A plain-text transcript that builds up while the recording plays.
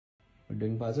We're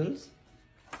doing puzzles?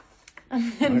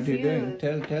 I'm What are you confused.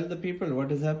 doing? Tell the people what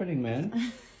is happening,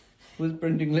 man. Who's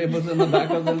printing labels on the back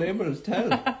of the labels? Tell.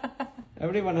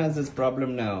 Everyone has this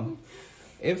problem now.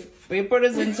 If paper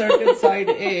is inserted side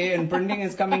A and printing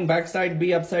is coming back side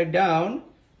B upside down,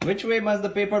 which way must the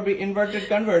paper be inverted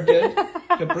converted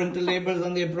to print the labels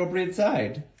on the appropriate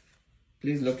side?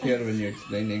 Please look here when you're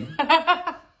explaining.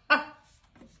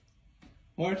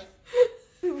 What?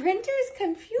 The printer is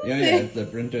confusing. Yeah, it's the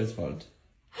printer's fault.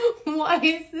 Why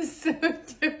is this so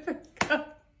difficult?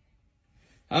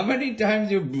 How many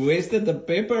times you wasted the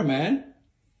paper, man?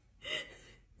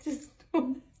 Just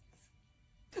once.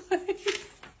 Twice.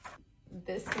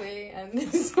 This way and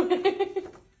this way.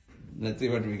 Let's see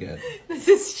what we get. This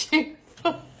is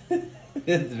shameful.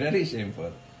 It's very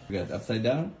shameful. We got upside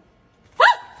down.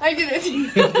 I did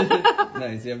it.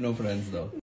 Nice, you have no friends though.